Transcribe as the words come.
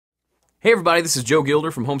Hey everybody, this is Joe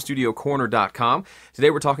Gilder from HomeStudioCorner.com.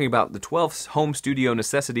 Today we're talking about the 12 home studio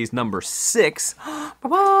necessities number 6,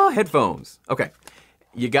 headphones. Okay,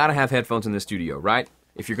 you gotta have headphones in the studio, right?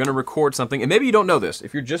 If you're gonna record something, and maybe you don't know this,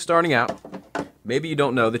 if you're just starting out, maybe you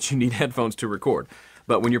don't know that you need headphones to record.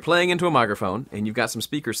 But when you're playing into a microphone and you've got some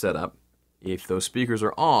speakers set up, if those speakers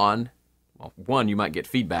are on, well, one, you might get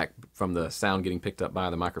feedback from the sound getting picked up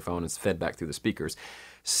by the microphone and it's fed back through the speakers.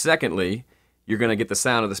 Secondly, you're going to get the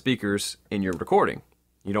sound of the speakers in your recording.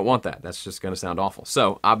 You don't want that. That's just going to sound awful.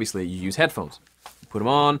 So obviously you use headphones. You put them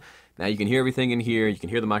on. Now you can hear everything in here. You can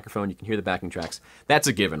hear the microphone. You can hear the backing tracks. That's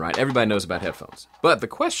a given, right? Everybody knows about headphones. But the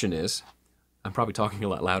question is, I'm probably talking a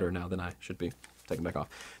lot louder now than I should be. Taking back off.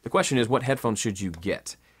 The question is, what headphones should you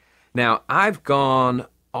get? Now, I've gone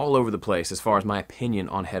all over the place as far as my opinion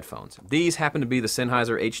on headphones. These happen to be the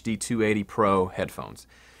Sennheiser HD280 Pro headphones.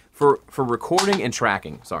 For recording and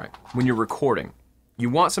tracking, when you're recording,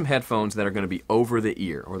 you want some headphones that are going to be over the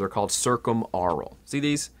ear, or they're called circumaural. See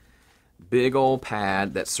these? Big old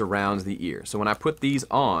pad that surrounds the ear. So when I put these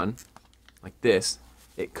on, like this,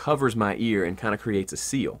 it covers my ear and kind of creates a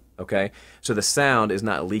seal, okay? So the sound is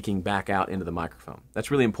not leaking back out into the microphone.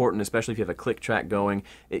 That's really important, especially if you have a click track going,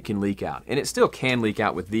 it can leak out. And it still can leak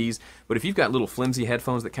out with these, but if you've got little flimsy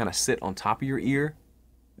headphones that kind of sit on top of your ear,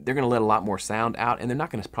 they're going to let a lot more sound out, and they're not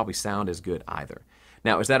going to probably sound as good either.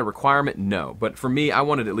 Now, is that a requirement? No. But for me, I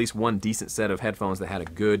wanted at least one decent set of headphones that had a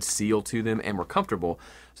good seal to them and were comfortable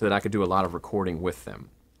so that I could do a lot of recording with them.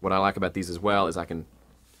 What I like about these as well is I can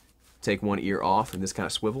take one ear off, and this kind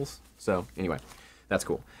of swivels. So anyway, that's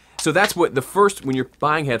cool. So that's what when you're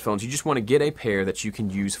buying headphones, you just want to get a pair that you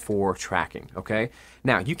can use for tracking, okay?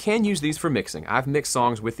 Now, you can use these for mixing. I've mixed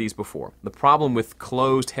songs with these before. The problem with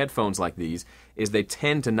closed headphones like these is they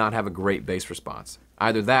tend to not have a great bass response.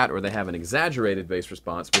 Either that or they have an exaggerated bass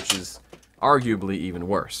response, which is arguably even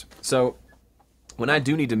worse. So when I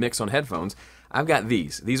do need to mix on headphones, I've got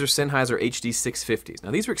these. These are Sennheiser HD650s.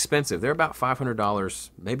 Now, these are expensive. They're about $500,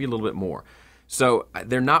 maybe a little bit more. So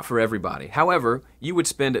they're not for everybody. However, you would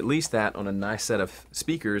spend at least that on a nice set of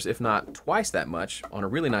speakers, if not twice that much, on a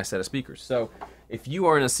really nice set of speakers. So if you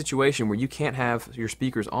are in a situation where you can't have your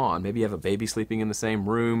speakers on, maybe you have a baby sleeping in the same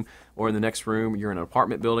room or in the next room, you're in an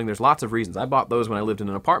apartment building, there's lots of reasons. I bought those when I lived in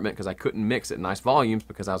an apartment because I couldn't mix at nice volumes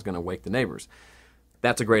because I was going to wake the neighbors.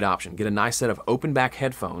 That's a great option. Get a nice set of open back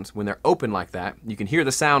headphones. When they're open like that, you can hear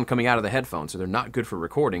the sound coming out of the headphones, so they're not good for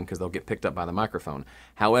recording because they'll get picked up by the microphone.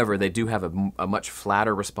 However, they do have a much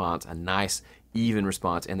flatter response, a nice even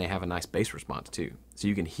response, and they have a nice bass response too. So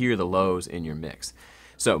you can hear the lows in your mix.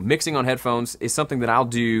 So mixing on headphones is something that I'll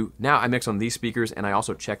do. Now I mix on these speakers and I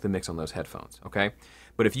also check the mix on those headphones, okay?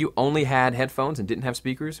 But if you only had headphones and didn't have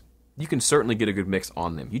speakers, you can certainly get a good mix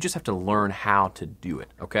on them. You just have to learn how to do it,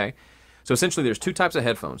 okay? So essentially there's two types of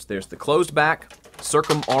headphones. There's the closed back,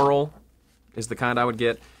 circumaural is the kind I would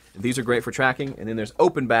get. These are great for tracking. And then there's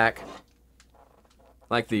open back,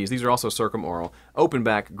 like these. These are also circumaural. Open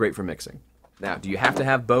back, great for mixing. Now, do you have to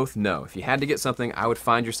have both? No. If you had to get something, I would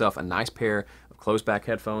find yourself a nice pair of closed back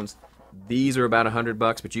headphones. These are about $100,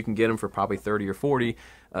 but you can get them for probably 30 or 40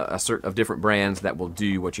 of different brands that will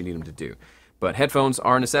do what you need them to do. But headphones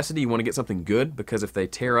are a necessity. You want to get something good because if they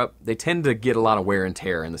tear up, they tend to get a lot of wear and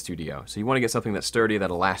tear in the studio. So you want to get something that's sturdy,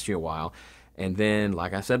 that'll last you a while. And then,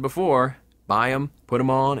 like I said before, buy them, put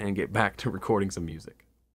them on, and get back to recording some music.